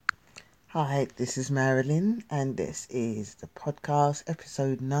Hi, this is Marilyn, and this is the podcast,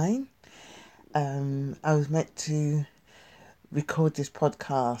 episode 9. I was meant to record this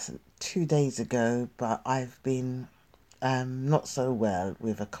podcast 2 days ago, but I've been not so well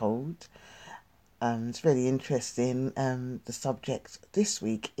with a cold. It's really interesting. The subject this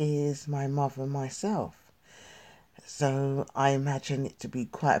week is my mother and myself. So I imagine it to be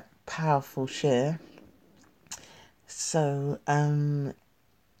quite a powerful share. So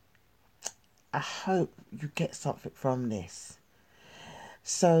I hope you get something from this.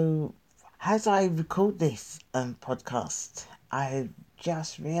 So, as I record this podcast, I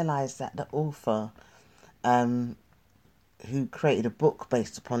just realised that the author who created a book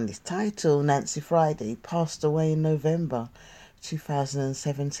based upon this title, Nancy Friday, passed away in November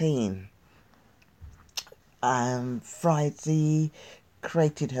 2017. Friday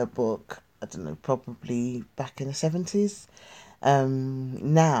created her book, I don't know, probably back in the 70s.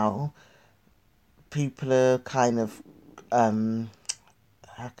 Now, people are kind of, how can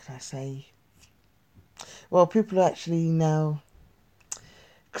I say? Well, people are actually now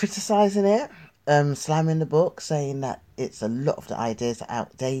criticising it, slamming the book, saying that it's a lot of the ideas are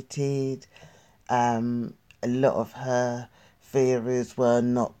outdated. A lot of her theories were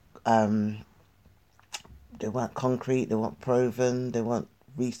not, they weren't concrete, they weren't proven, they weren't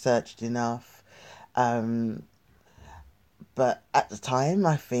researched enough. But at the time,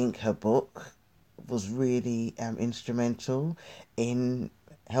 I think her book was really instrumental in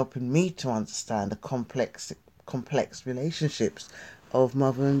helping me to understand the complex relationships of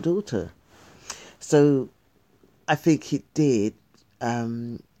mother and daughter. So I think it did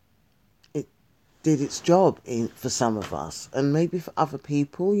its job for some of us, and maybe for other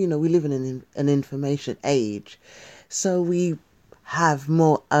people. You know, we live in an information age, so we have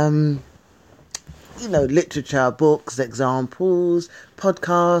more literature, books, examples,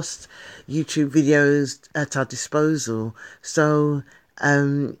 podcasts, YouTube videos at our disposal. So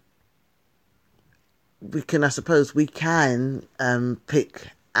we can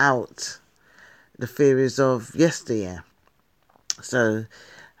pick out the theories of yesteryear. So,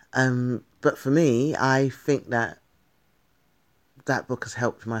 but for me, I think that book has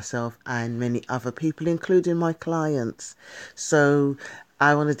helped myself and many other people, including my clients. So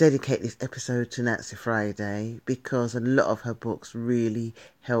I want to dedicate this episode to Nancy Friday because a lot of her books really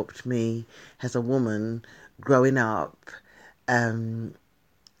helped me as a woman growing up and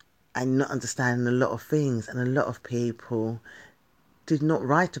not understanding a lot of things. And a lot of people did not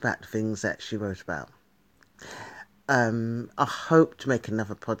write about the things that she wrote about. I hope to make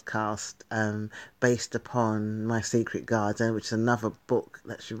another podcast based upon My Secret Garden, which is another book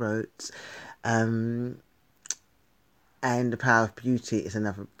that she wrote. And The Power of Beauty is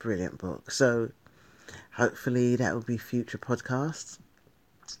another brilliant book. So hopefully that will be future podcasts.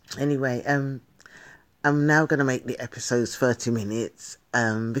 Anyway, I'm now going to make the episodes 30 minutes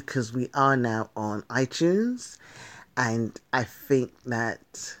because we are now on iTunes, and I think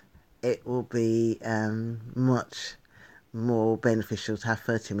that it will be much more beneficial to have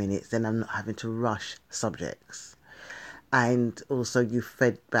 30 minutes, then I'm not having to rush subjects. And also you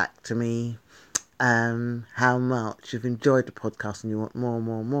fed back to me how much you've enjoyed the podcast and you want more and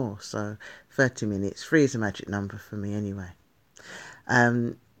more and more. So 30 minutes, 3 is a magic number for me anyway.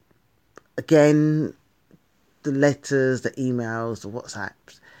 Again, the letters, the emails, the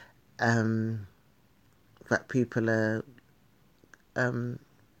WhatsApps that people are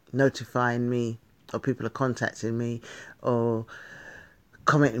notifying me, or people are contacting me, or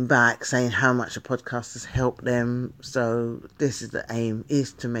commenting back saying how much the podcast has helped them. So this is the aim,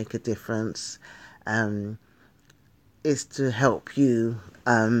 is to make a difference, is to help you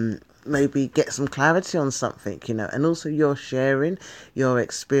maybe get some clarity on something, and also your sharing, your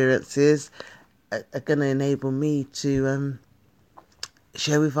experiences are going to enable me to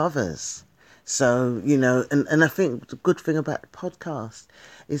share with others. So, and I think the good thing about the podcast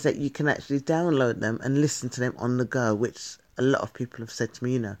is that you can actually download them and listen to them on the go, which a lot of people have said to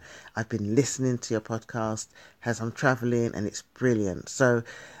me, I've been listening to your podcast as I'm travelling and it's brilliant. So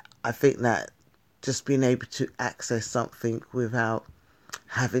I think that just being able to access something without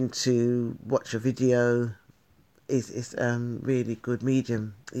having to watch a video is really good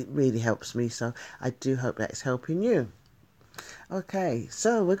medium. It really helps me. So I do hope that it's helping you. Okay,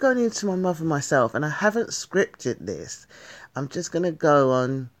 so we're going into my mother and myself, and I haven't scripted this. I'm just going to go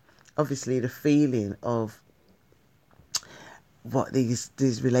on, obviously, the feeling of what these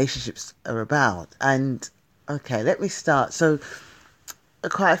relationships are about. And, okay, let me start. So,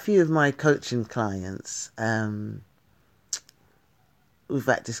 quite a few of my coaching clients,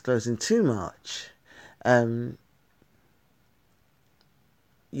 without disclosing too much,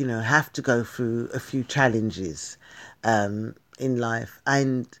 have to go through a few challenges in life.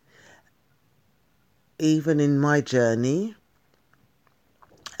 And even in my journey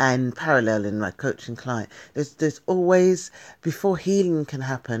and parallel in my coaching client, there's always, before healing can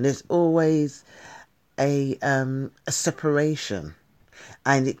happen, there's always a separation.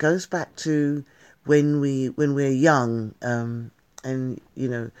 And it goes back to when we're young, and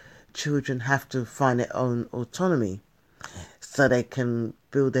children have to find their own autonomy so they can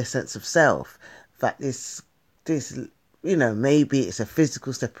build their sense of self. That this maybe it's a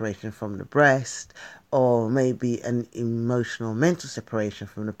physical separation from the breast, or maybe an emotional, mental separation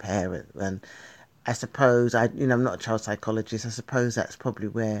from the parent. And I suppose I'm not a child psychologist. I suppose that's probably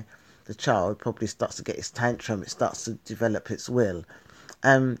where the child probably starts to get its tantrum. It starts to develop its will.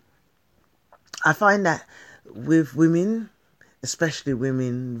 I find that with women, especially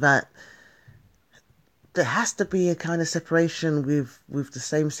women, that there has to be a kind of separation with the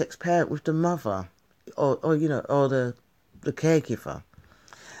same-sex parent, with the mother, or the caregiver.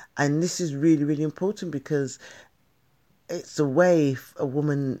 And this is really, really important, because it's a way a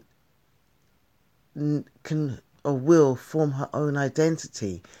woman can or will form her own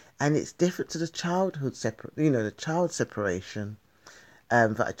identity, and it's different to the the child separation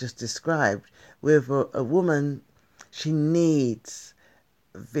that I just described. With a woman, she needs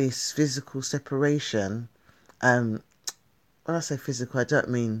this physical separation. When I say physical, I don't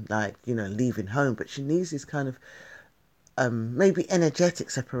mean like leaving home, but she needs this kind of maybe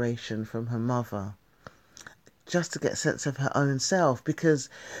energetic separation from her mother, just to get a sense of her own self. Because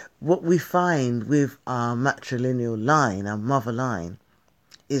what we find with our matrilineal line, our mother line,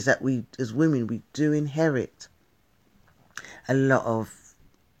 is that we, as women, we do inherit a lot of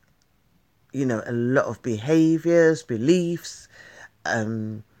behaviors, beliefs,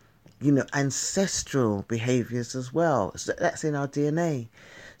 ancestral behaviors as well. So that's in our DNA.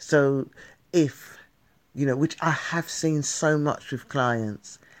 So if, which I have seen so much with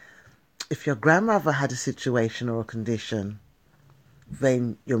clients, if your grandmother had a situation or a condition,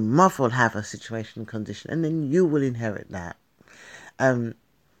 then your mother will have a situation and condition, and then you will inherit that.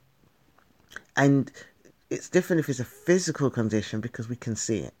 And it's different if it's a physical condition, because we can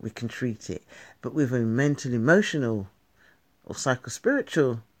see it, we can treat it. But with a mental, emotional, or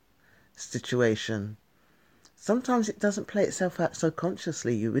psychospiritual situation, sometimes it doesn't play itself out so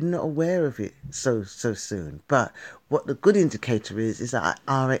consciously. You're not aware of it so soon. But what the good indicator is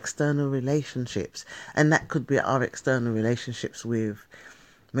our external relationships. And that could be our external relationships with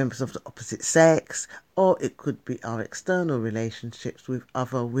members of the opposite sex, or it could be our external relationships with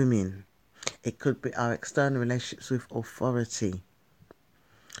other women. It could be our external relationships with authority.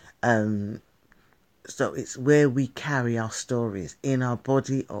 So it's where we carry our stories, in our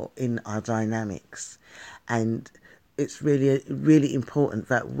body or in our dynamics. And it's really, really important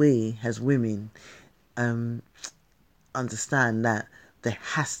that we, as women, understand that there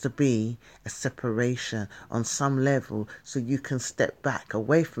has to be a separation on some level, so you can step back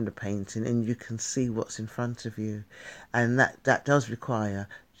away from the painting and you can see what's in front of you. And that does require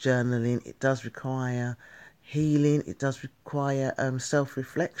journaling, it does require healing, it does require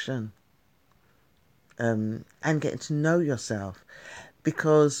self-reflection, and getting to know yourself,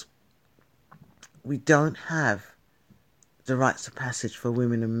 because we don't have the rites of passage for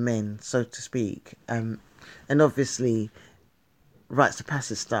women and men, so to speak. And obviously, rites of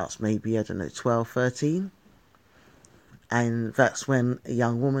passage starts maybe, 12, 13. And that's when a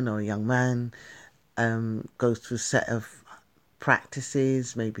young woman or a young man goes through a set of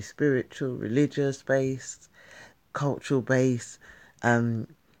practices, maybe spiritual, religious-based, cultural-based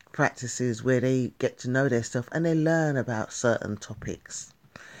practices, where they get to know their stuff and they learn about certain topics.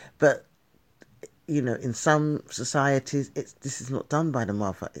 But in some societies, this is not done by the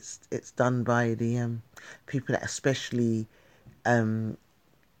mother. It's done by the people that are especially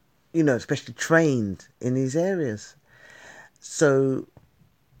trained in these areas. So,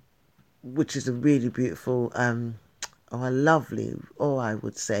 which is a really beautiful, a lovely, or I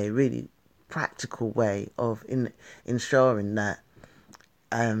would say, really practical way of ensuring that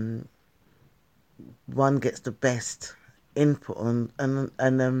one gets the best input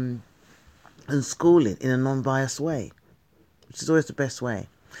and schooling in a non-biased way, which is always the best way.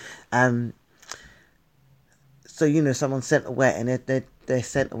 So someone's sent away, and they're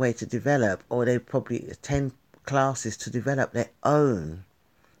sent away to develop, or they probably attend classes to develop their own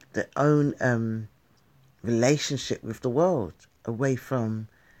relationship with the world, away from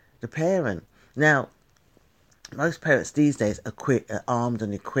the parent. Now, most parents these days are armed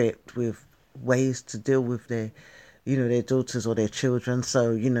and equipped with ways to deal with their daughters or their children.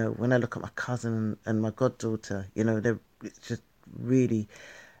 So, when I look at my cousin and my goddaughter, it's just really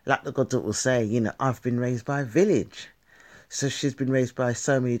like the goddaughter will say, I've been raised by a village. So she's been raised by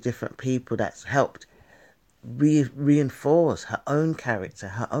so many different people that's helped reinforce her own character,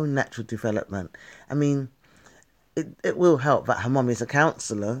 her own natural development. I mean, it will help that her mum is a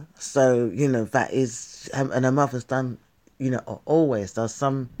counsellor. So, that is, and her mother's done, or always does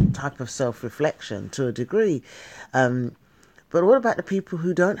some type of self-reflection to a degree. But what about the people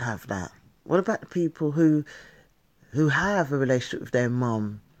who don't have that? What about the people who have a relationship with their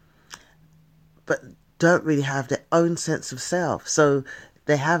mum, but don't really have their own sense of self? So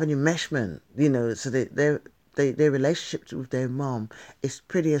they have an enmeshment, so their relationship with their mom is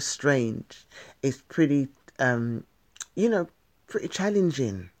pretty estranged. It's pretty, pretty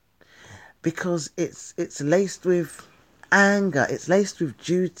challenging, because it's laced with anger, it's laced with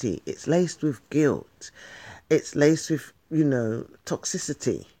duty, it's laced with guilt, it's laced with,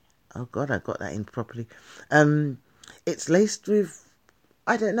 toxicity. Oh God, I got that in properly. It's laced with,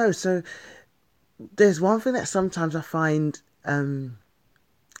 I don't know. So there's one thing that sometimes I find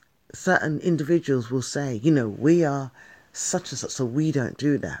certain individuals will say, we are such and such, so we don't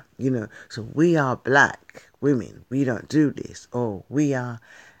do that. So we are black women, we don't do this. Or we are,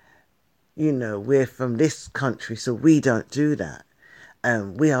 we're from this country, so we don't do that.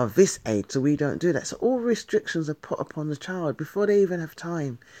 We are this age, so we don't do that. So all restrictions are put upon the child before they even have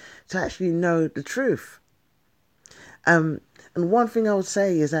time to actually know the truth. And one thing I would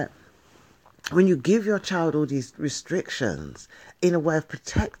say is that when you give your child all these restrictions in a way of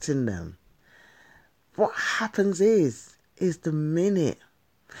protecting them, what happens is the minute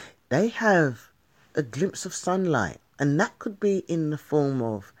they have a glimpse of sunlight, and that could be in the form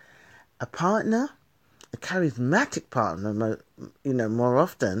of a partner, a charismatic partner, more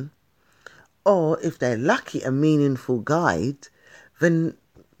often, or if they're lucky, a meaningful guide, then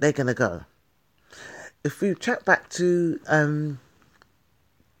they're going to go. If we track back to,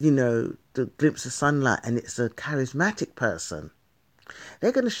 the glimpse of sunlight, and it's a charismatic person,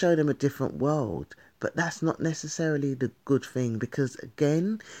 they're going to show them a different world. But that's not necessarily the good thing, because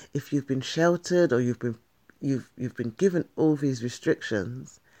again, if you've been sheltered or you've been given all these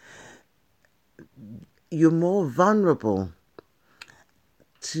restrictions, you're more vulnerable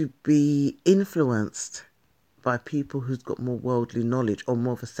to be influenced by people who's got more worldly knowledge or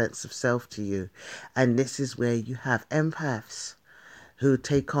more of a sense of self to you. And this is where you have empaths who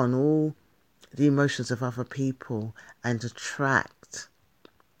take on all the emotions of other people and attract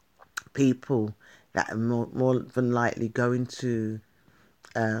people that are more than likely going to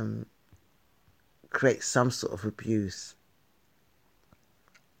create some sort of abuse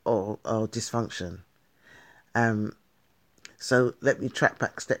or dysfunction. So let me track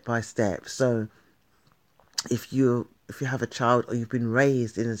back step by step. So if you have a child, or you've been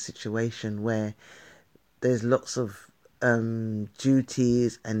raised in a situation where there's lots of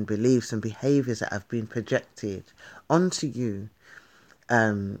duties and beliefs and behaviours that have been projected onto you,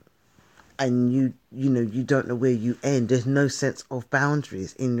 and you don't know where you end, there's no sense of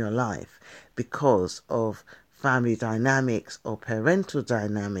boundaries in your life because of family dynamics or parental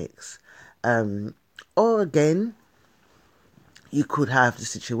dynamics, or again, you could have the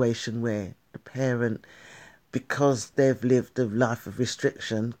situation where the parent, because they've lived a life of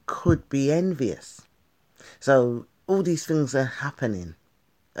restriction, could be envious. So all these things are happening.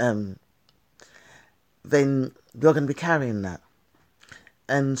 Then you're going to be carrying that.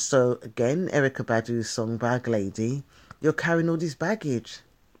 And so again, Erykah Badu's song Bag Lady, you're carrying all this baggage.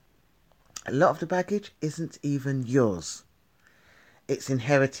 A lot of the baggage isn't even yours. It's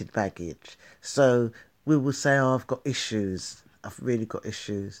inherited baggage. So we will say, oh, I've got issues. I've really got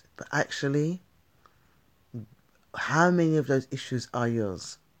issues. But actually, how many of those issues are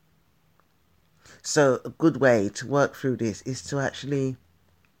yours? So a good way to work through this is to actually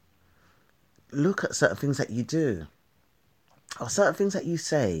look at certain things that you do or certain things that you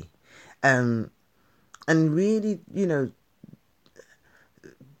say, and really,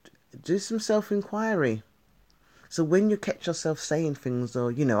 do some self-inquiry. So when you catch yourself saying things,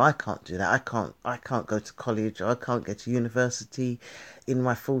 or I can't do that, I can't go to college, or I can't get to university in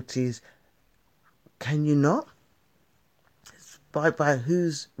my 40s, can you not? By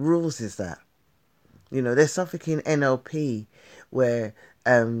whose rules is that? There's something in NLP where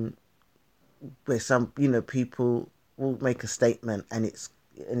some people will make a statement and it's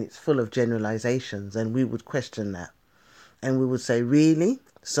full of generalizations, and we would question that, and we would say, really?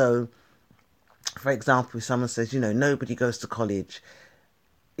 So for example, if someone says, nobody goes to college,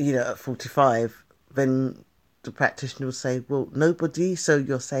 at 45, then the practitioner will say, well, nobody, so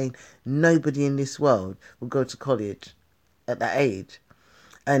you're saying nobody in this world will go to college at that age.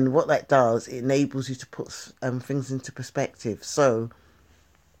 And what that does, it enables you to put things into perspective. So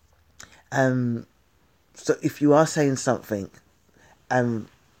So if you are saying something, and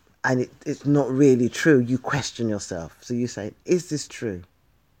it's not really true, you question yourself. So you say, is this true?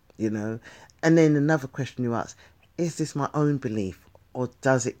 And then another question you ask, is this my own belief, or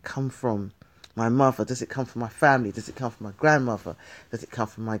does it come from my mother? Does it come from my family? Does it come from my grandmother? Does it come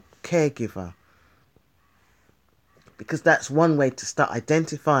from my caregiver? Because that's one way to start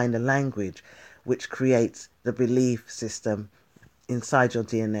identifying the language which creates the belief system inside your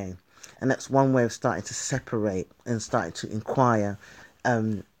DNA. And that's one way of starting to separate and starting to inquire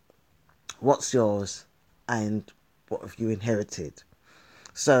what's yours and what have you inherited.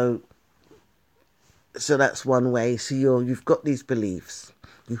 So that's one way. So you've got these beliefs.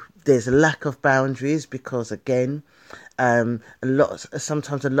 There's a lack of boundaries because, again,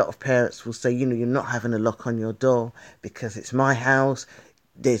 sometimes a lot of parents will say, you're not having a lock on your door because it's my house.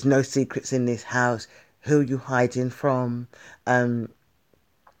 There's no secrets in this house. Who are you hiding from? I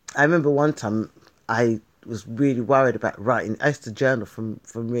remember one time I was really worried about writing. I used to journal from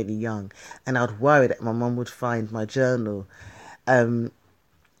really young, and I would worry that my mum would find my journal.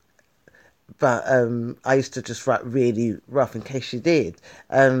 But I used to just write really rough in case she did,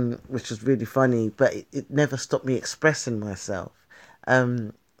 which was really funny. But it never stopped me expressing myself.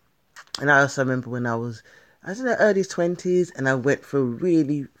 And I also remember when I was in the early 20s, and I went through a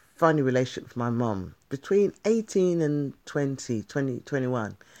really funny relationship with my mum between 18 and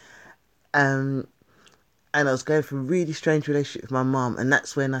 21. And I was going through a really strange relationship with my mum, and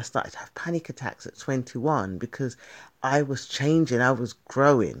that's when I started to have panic attacks at 21 because I was changing, I was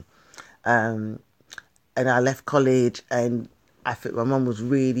growing. And I left college, and I think my mum was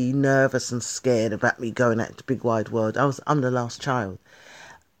really nervous and scared about me going out into the big wide world. I'm the last child.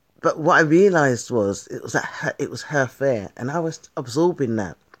 But what I realised was it was her fear, and I was absorbing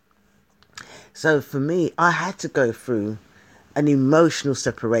that. So for me, I had to go through an emotional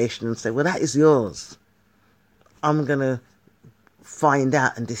separation and say, well, that is yours. I'm going to find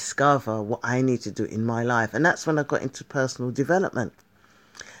out and discover what I need to do in my life. And that's when I got into personal development.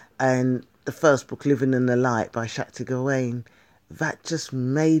 And the first book, Living in the Light by Shakti Gawain, that just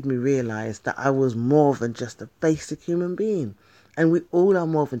made me realise that I was more than just a basic human being. And we all are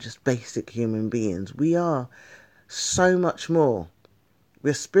more than just basic human beings. We are so much more.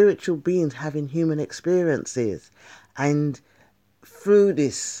 We're spiritual beings having human experiences. And through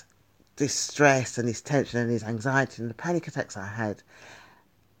this stress and this tension and this anxiety and the panic attacks I had,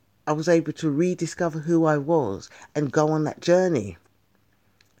 I was able to rediscover who I was and go on that journey.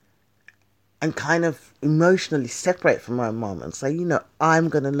 And kind of emotionally separate from my mum and say, I'm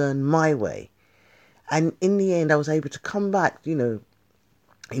going to learn my way. And in the end, I was able to come back,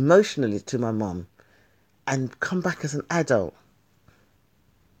 emotionally to my mum and come back as an adult.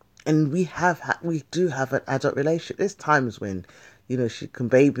 And we do have an adult relationship. There's times when, she can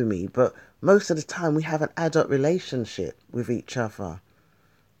baby me, but most of the time we have an adult relationship with each other.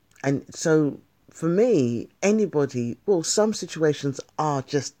 And so for me, some situations are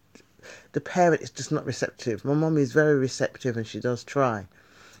just, the parent is just not receptive. My mum is very receptive, and she does try.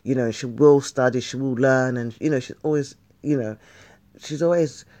 She will study, she will learn, and she's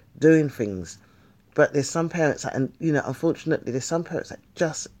always doing things. But there's some parents that, and unfortunately, there's some parents that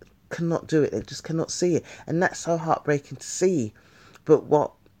just cannot do it. They just cannot see it, and that's so heartbreaking to see. But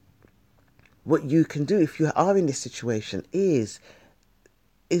what you can do if you are in this situation is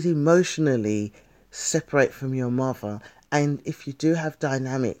emotionally separate from your mother. And if you do have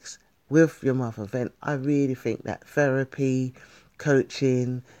dynamics with your mother, then I really think that therapy,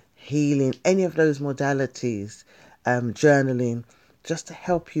 coaching, healing, any of those modalities, journaling, just to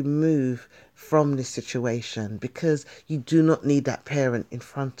help you move from this situation, because you do not need that parent in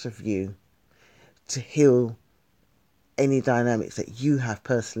front of you to heal any dynamics that you have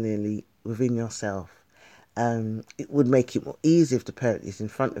personally within yourself. It would make it more easy if the parent is in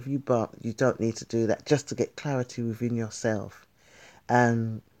front of you, but you don't need to do that, just to get clarity within yourself.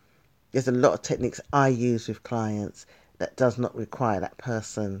 There's a lot of techniques I use with clients that does not require that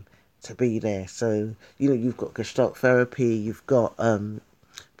person to be there. So, you've got Gestalt therapy, you've got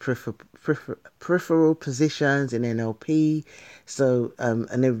peripheral positions in NLP. So,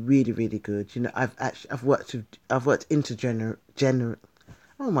 and they're really, really good. I've worked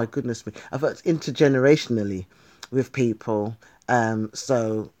intergenerationally with people.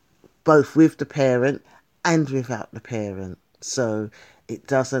 So both with the parent and without the parent. So it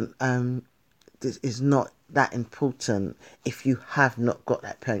doesn't, this is not that important if you have not got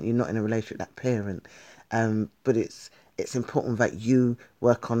that parent, you're not in a relationship with that parent. But it's important that you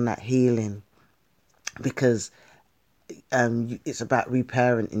work on that healing, because it's about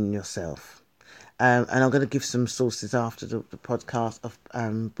reparenting yourself. And I'm going to give some sources after the podcast of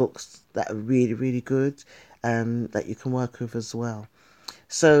books that are really, really good, that you can work with as well.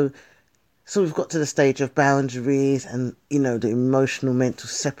 So we've got to the stage of boundaries and, the emotional, mental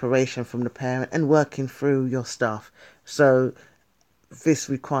separation from the parent and working through your stuff. So this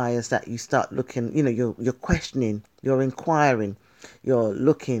requires that you start looking, you're questioning, you're inquiring, you're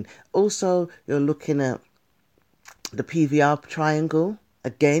looking. Also, you're looking at the PVR triangle.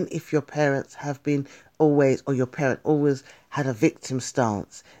 Again, if your parents have been always, or your parent always had a victim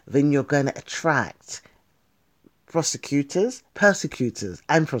stance, then you're going to attract persecutors,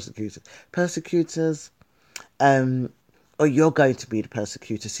 or you're going to be the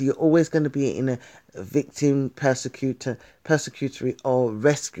persecutor. So you're always going to be in a victim, persecutory, or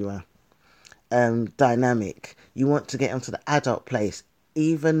rescuer dynamic. You want to get onto the adult place,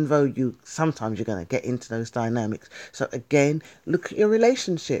 even though sometimes you're going to get into those dynamics. So again, look at your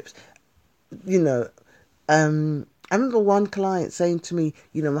relationships. I remember one client saying to me,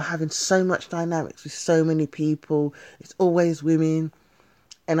 I'm having so much dynamics with so many people. It's always women.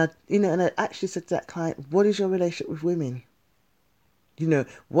 And I actually said to that client, what is your relationship with women?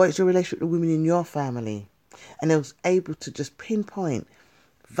 What is your relationship with women in your family? And I was able to just pinpoint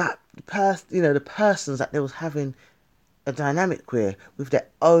that the persons that they was having a dynamic with their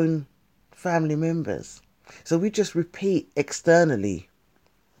own family members. So we just repeat externally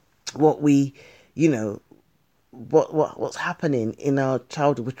what we, what's happening in our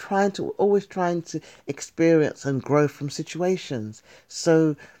childhood. We're always trying to experience and grow from situations.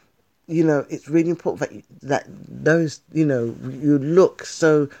 So, it's really important that those, you look.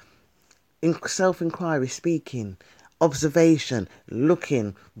 So in self-inquiry, speaking, observation,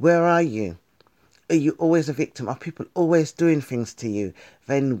 looking, where are you? Are you always a victim? Are people always doing things to you?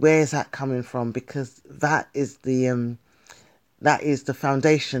 Then where's that coming from? Because that is the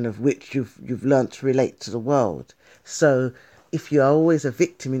foundation of which you've learned to relate to the world. So if you are always a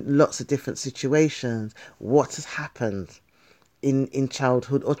victim in lots of different situations, what has happened in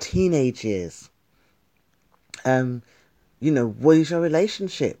childhood or teenage years? What is your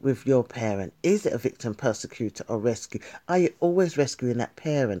relationship with your parent? Is it a victim, persecutor, or rescue? Are you always rescuing that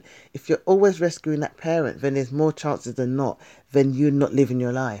parent? If you're always rescuing that parent, then there's more chances than not, then you're not living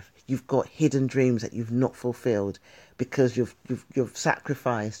your life. You've got hidden dreams that you've not fulfilled because you've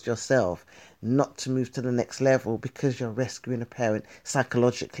sacrificed yourself not to move to the next level because you're rescuing a parent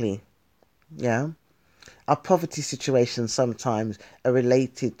psychologically. Yeah? Our poverty situations sometimes are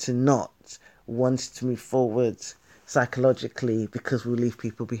related to not wanting to move forward psychologically because we'll leave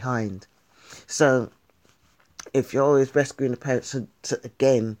people behind. So if you're always rescuing the parents,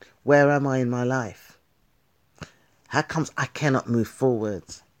 again, where am I in my life? How comes I cannot move forward?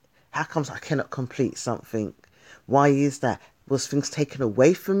 How comes I cannot complete something? Why is that? Was things taken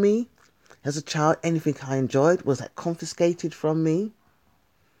away from me as a child? Anything I enjoyed, was that confiscated from me?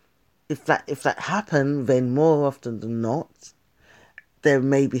 If that happened, then more often than not, there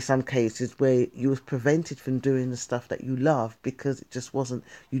may be some cases where you was prevented from doing the stuff that you love because it just wasn't,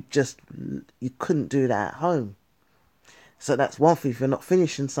 you couldn't do that at home. So that's one thing if you're not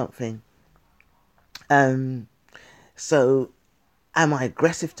finishing something. So am I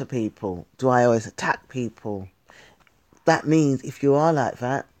aggressive to people? Do I always attack people? That means if you are like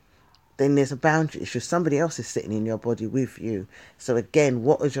that, then there's a boundary issue. Somebody else is sitting in your body with you. So again,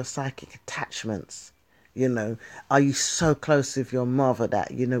 what is your psychic attachments? Are you so close with your mother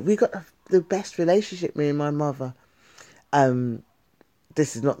that, we got the best relationship, me and my mother.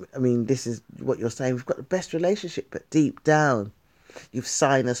 This is what you're saying. We've got the best relationship, but deep down, you've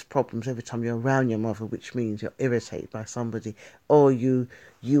sinus problems every time you're around your mother, which means you're irritated by somebody, or you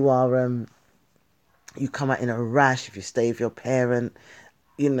come out in a rash if you stay with your parent,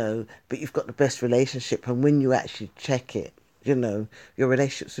 but you've got the best relationship, and when you actually check it, your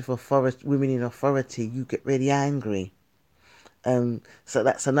relationships with women in authority, you get really angry. So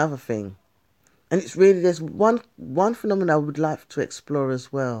that's another thing. And it's really, there's one phenomenon I would like to explore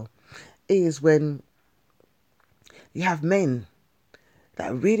as well, is when you have men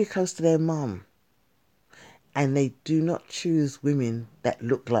that are really close to their mum and they do not choose women that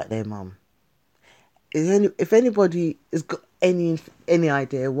look like their mum. If anybody has got any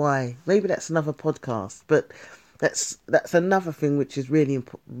idea why, maybe that's another podcast, but that's another thing which is really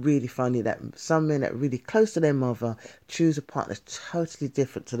funny, that some men that are really close to their mother choose a partner totally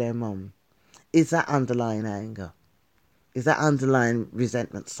different to their mum. Is that underlying anger? Is that underlying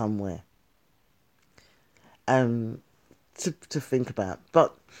resentment somewhere? To think about.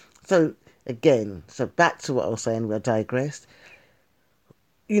 But so again, back to what I was saying, we digressed.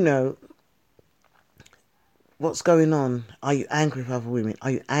 What's going on? Are you angry with other women?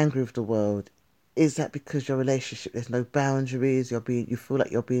 Are you angry with the world? Is that because your relationship, there's no boundaries, you feel like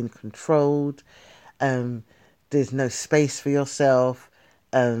you're being controlled, there's no space for yourself,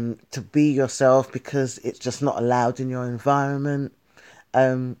 to be yourself because it's just not allowed in your environment.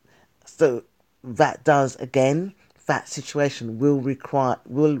 So that situation will require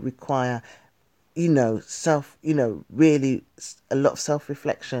really a lot of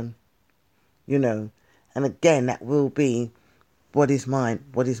self-reflection, you know. And again, that will be, what is mine?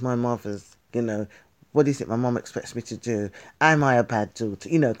 What is my mother's? What is it my mom expects me to do? Am I a bad daughter?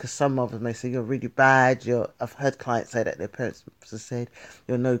 Because some mothers may say, you're really bad. I've heard clients say that their parents have said,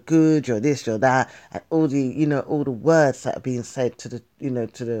 you're no good, you're this, you're that, and all the words that are being said to the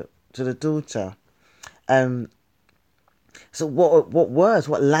daughter. So what words,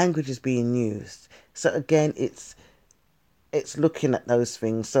 what language is being used? So again, it's looking at those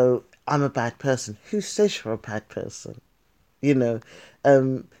things. So I'm a bad person. Who says you're a bad person? You know,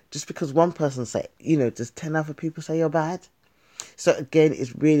 just because one person does 10 other people say you're bad? So again,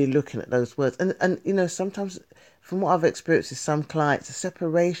 it's really looking at those words. And sometimes, from what I've experienced with some clients, the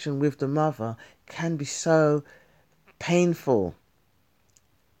separation with the mother can be so painful.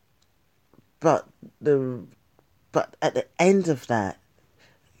 But at the end of that,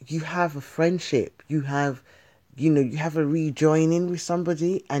 you have a friendship. You have a rejoining with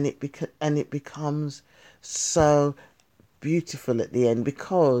somebody, and it becomes so beautiful at the end,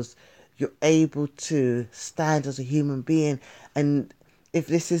 because you're able to stand as a human being. And if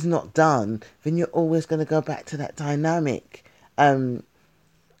this is not done, then you're always going to go back to that dynamic, and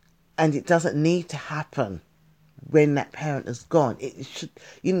it doesn't need to happen when that parent is gone. It should,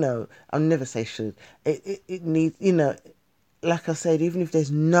 I'll never say should, it needs, like I said, even if there's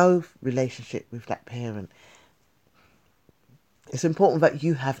no relationship with that parent, it's important that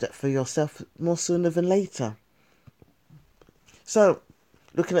you have that for yourself more sooner than later. So,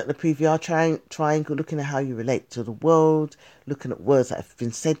 looking at the PVR triangle, looking at how you relate to the world, looking at words that have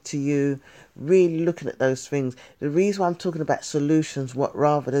been said to you, really looking at those things. The reason why I'm talking about solutions,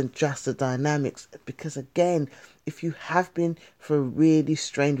 rather than just the dynamics, because again, if you have been through a really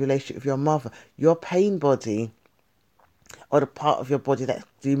strained relationship with your mother, your pain body, or the part of your body, that's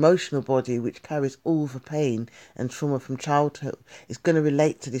the emotional body, which carries all the pain and trauma from childhood, is going to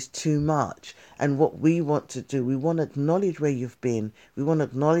relate to this too much. And what we want to do, we want to acknowledge where you've been, we want to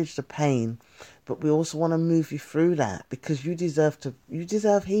acknowledge the pain, but we also want to move you through that, because you deserve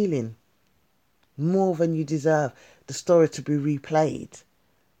healing more than you deserve the story to be replayed.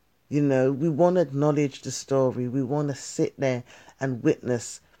 We want to acknowledge the story. We want to sit there and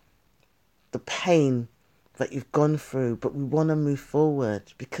witness the pain that you've gone through, but we want to move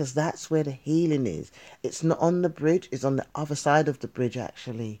forward, because that's where the healing is. It's not on the bridge, it's on the other side of the bridge,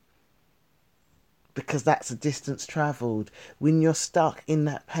 actually, because that's a distance travelled. When you're stuck in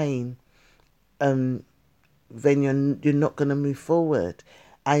that pain, then you're not going to move forward.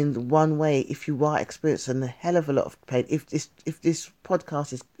 And one way, if you are experiencing a hell of a lot of pain, if this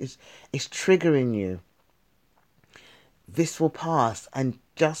podcast is triggering you, this will pass, and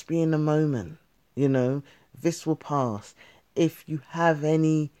just be in the moment. This will pass. If you have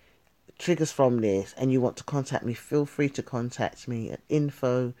any triggers from this and you want to contact me, feel free to contact me at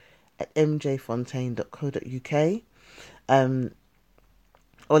info@mjfontaine.co.uk,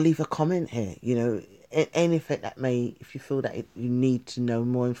 or leave a comment here. Anything that if you feel that you need to know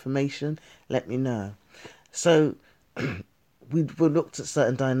more information, let me know. So we looked at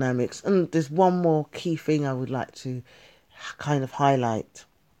certain dynamics, and there's one more key thing I would like to kind of highlight.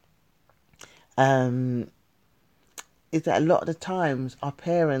 Is that a lot of the times our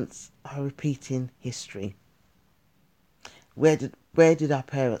parents are repeating history. Where did our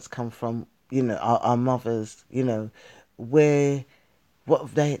parents come from? Our mothers. What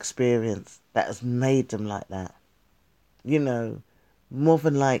have they experienced that has made them like that? More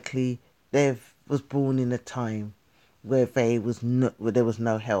than likely they was born in a time where there was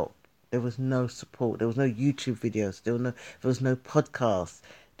no help, there was no support, there was no YouTube videos, there was no podcasts,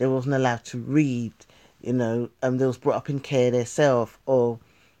 they wasn't allowed to read. They was brought up in care themselves, or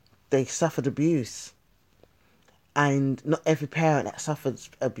they suffered abuse. And not every parent that suffered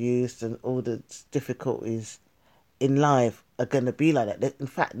abuse and all the difficulties in life are going to be like that. In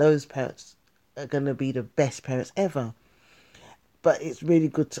fact, those parents are going to be the best parents ever. But it's really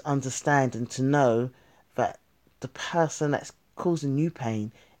good to understand and to know that the person that's causing you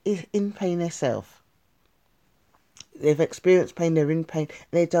pain is in pain themselves. They've experienced pain, they're in pain,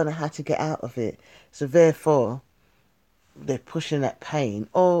 and they don't know how to get out of it. So therefore, they're pushing that pain.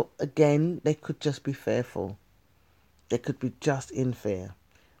 Or again, they could just be fearful. They could be just in fear,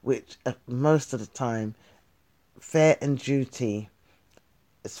 which most of the time, fear and duty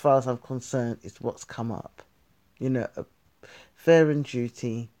as far as I'm concerned, is what's come up. Fair and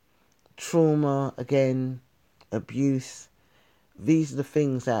duty, trauma, again, abuse. These are the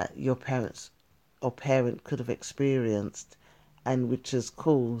things that your parents or parent could have experienced, and which has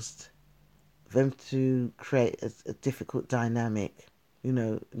caused them to create a difficult dynamic,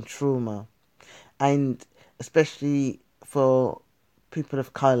 and trauma. And especially for people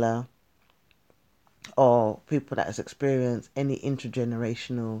of colour or people that has experienced any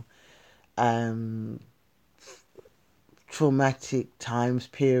intergenerational traumatic times,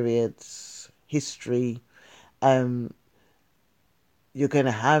 periods, history, you're going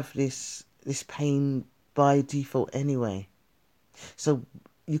to have this pain by default anyway. So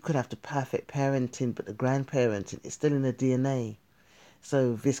you could have the perfect parenting, but the grandparenting is still in the DNA.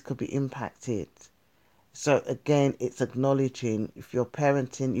 So this could be impacted. So again, it's acknowledging if you're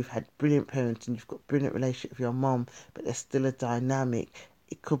parenting, you've had brilliant parenting, you've got brilliant relationship with your mom, but there's still a dynamic.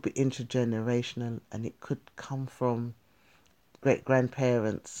 It could be intergenerational, and it could come from great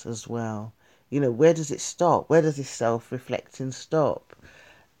grandparents as well. Where does it stop? Where does this self-reflecting stop?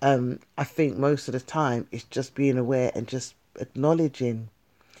 I think most of the time it's just being aware and just acknowledging,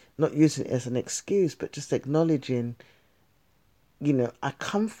 not using it as an excuse, but just acknowledging, I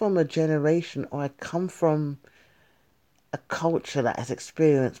come from a generation, or I come from a culture that has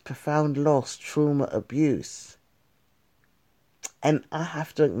experienced profound loss, trauma, abuse. And I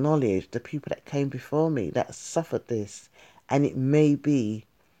have to acknowledge the people that came before me that suffered this, and it may be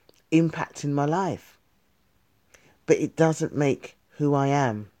impacting my life, but it doesn't make who I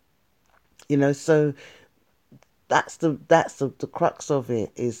am. So that's the crux of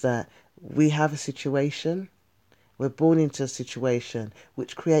it, is that we have a situation. We're born into a situation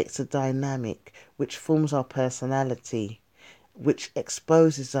which creates a dynamic, which forms our personality, which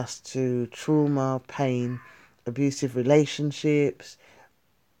exposes us to trauma, pain, abusive relationships,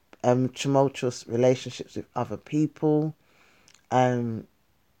 tumultuous relationships with other people,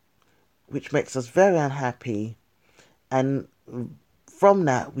 which makes us very unhappy. And from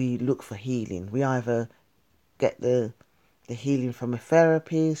that, we look for healing. We either get the healing from a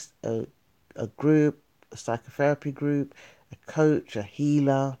therapist, a group, a psychotherapy group, a coach, a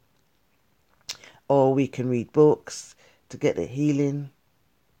healer, or we can read books to get the healing.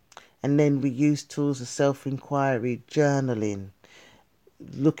 And then we use tools of self-inquiry, journaling,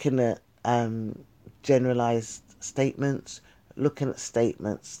 looking at generalized statements, looking at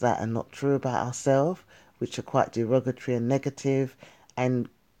statements that are not true about ourselves, which are quite derogatory and negative, and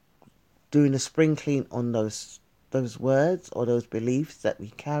doing a spring clean on those words or those beliefs that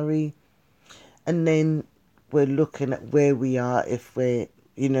we carry. And then we're looking at where we are, if we're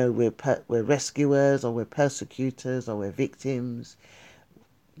rescuers, or we're persecutors, or we're victims,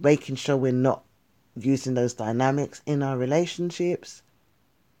 making sure we're not using those dynamics in our relationships.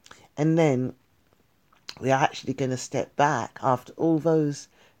 And then we are actually going to step back after all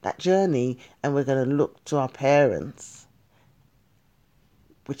that journey, and we're going to look to our parents,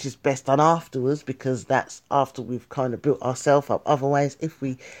 which is best done afterwards, because that's after we've kind of built ourselves up. Otherwise, if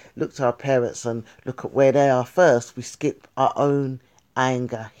we look to our parents and look at where they are first, we skip our own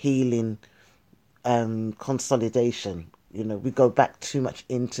anger, healing, consolidation. We go back too much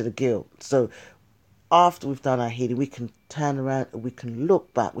into the guilt. So after we've done our healing, we can turn around and we can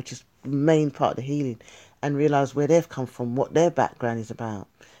look back, which is the main part of the healing, and realise where they've come from, what their background is about.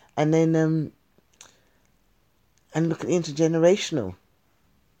 And then and look at intergenerational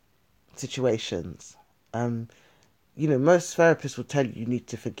situations. Most therapists will tell you need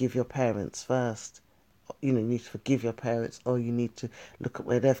to forgive your parents first. You need to forgive your parents, or you need to look at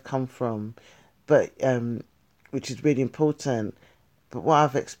where they've come from. But which is really important. But what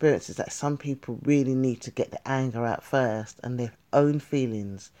I've experienced is that some people really need to get the anger out first and their own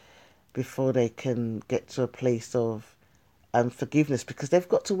feelings before they can get to a place of forgiveness, because they've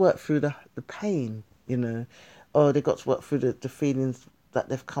got to work through the pain, or they've got to work through the feelings that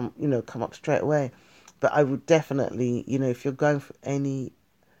they've come up straight away. But I would definitely, if you're going for any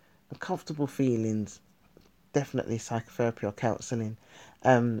uncomfortable feelings, definitely psychotherapy or counselling.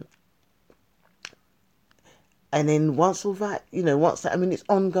 And then once all that, it's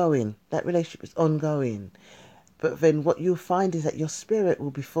ongoing. That relationship is ongoing. But then what you'll find is that your spirit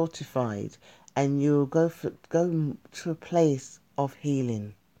will be fortified, and you'll go to a place of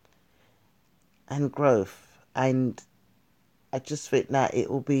healing and growth. And I just think that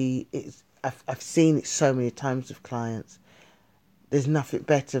I've seen it so many times with clients. There's nothing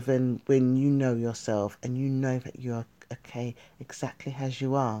better than when you know yourself and you know that you're okay exactly as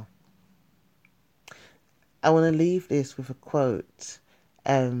you are. I want to leave this with a quote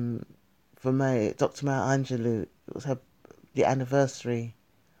from Dr. Maya Angelou. It was the anniversary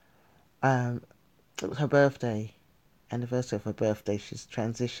It was her birthday, anniversary of her birthday. She's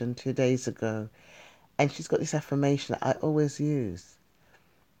transitioned 2 days ago. And she's got this affirmation that I always use.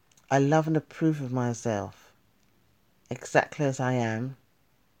 I love and approve of myself exactly as I am.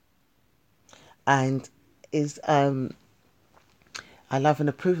 And is I love and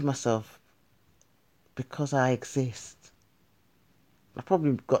approve of myself because I exist. I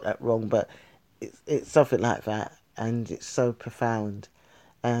probably got that wrong, but it's something like that, and it's so profound.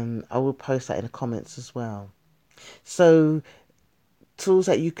 I will post that in the comments as well. So, tools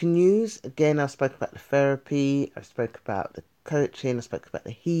that you can use. Again, I spoke about the therapy. I spoke about the coaching. I spoke about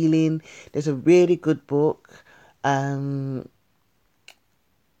the healing. There's a really good book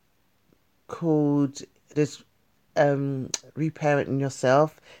called there's Reparenting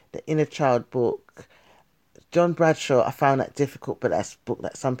Yourself, the Inner Child book. John Bradshaw, I found that difficult, but that's a book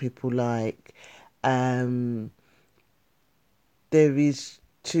that some people like. There is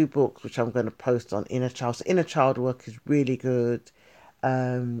two books which I'm going to post on Inner Child. So Inner Child work is really good.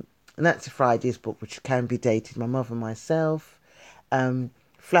 And that's Friday's book, which can be dated. My Mother and Myself.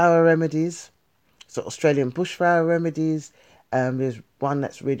 Flower Remedies. So Australian bush flower remedies. There's one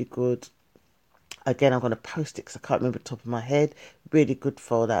that's really good. Again, I'm going to post it because I can't remember the top of my head. Really good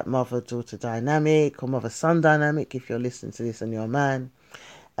for that mother-daughter dynamic or mother-son dynamic if you're listening to this and you're a man.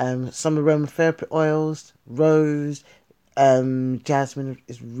 Some aromatherapy oils, rose, jasmine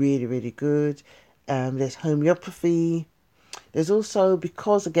is really, really good. There's homeopathy. There's also,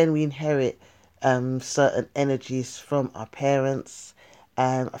 because again we inherit certain energies from our parents.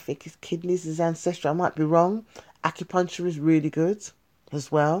 I think his kidneys is ancestral. I might be wrong. Acupuncture is really good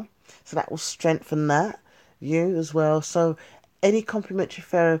as well. So that will strengthen you as well. So any complementary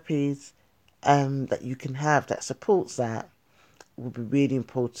therapies that you can have that supports that will be really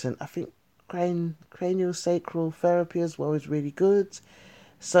important. I think cranial sacral therapy as well is really good.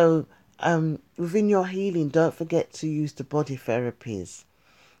 So within your healing, don't forget to use the body therapies.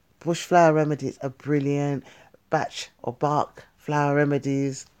 Bush flower remedies are brilliant. Batch or bark flower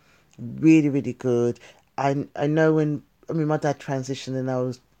remedies, really, really good. I know my dad transitioned and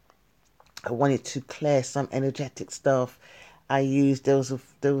I wanted to clear some energetic stuff. There was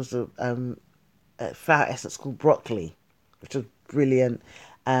a flower essence called broccoli, which was brilliant.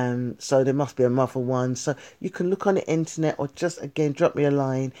 So there must be another one. So you can look on the internet or just again drop me a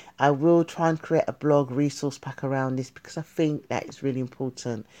line. I will try and create a blog resource pack around this because I think that is really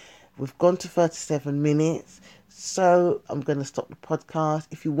important. We've gone to 37 minutes, so I'm going to stop the podcast.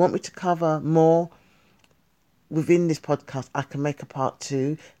 If you want me to cover more within this podcast, I can make a part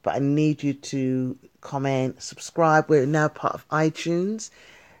 2, but I need you to comment, subscribe. We're now part of iTunes,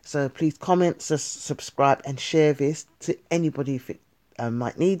 so please comment, subscribe, and share this to anybody if it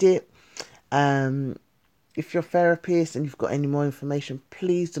might need it. If you're a therapist and you've got any more information,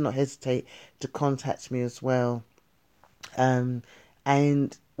 please do not hesitate to contact me as well. And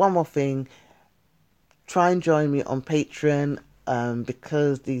one more thing, try and join me on Patreon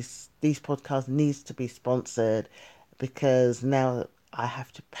because these podcasts needs to be sponsored because now I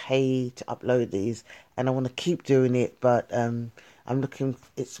have to pay to upload these and I want to keep doing it, but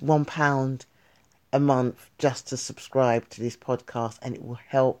it's £1 a month just to subscribe to this podcast, and it will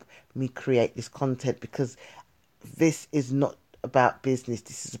help me create this content because this is not about business.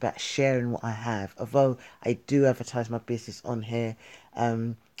 This is about sharing what I have, although I do advertise my business on here.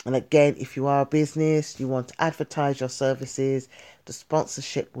 And again, if you are a business, you want to advertise your services, the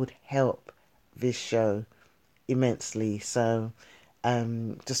sponsorship would help this show immensely. So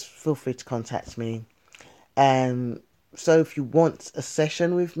just feel free to contact me. So if you want a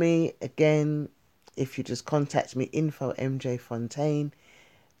session with me, again, if you just contact me,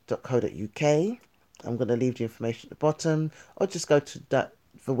 info@mjfontaine.co.uk. I'm going to leave the information at the bottom, or just go to the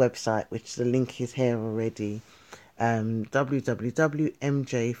website, which the link is here already,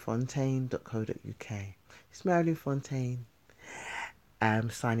 www.mjfontaine.co.uk. It's Marilyn Fontaine. I'm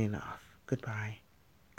signing off. Goodbye.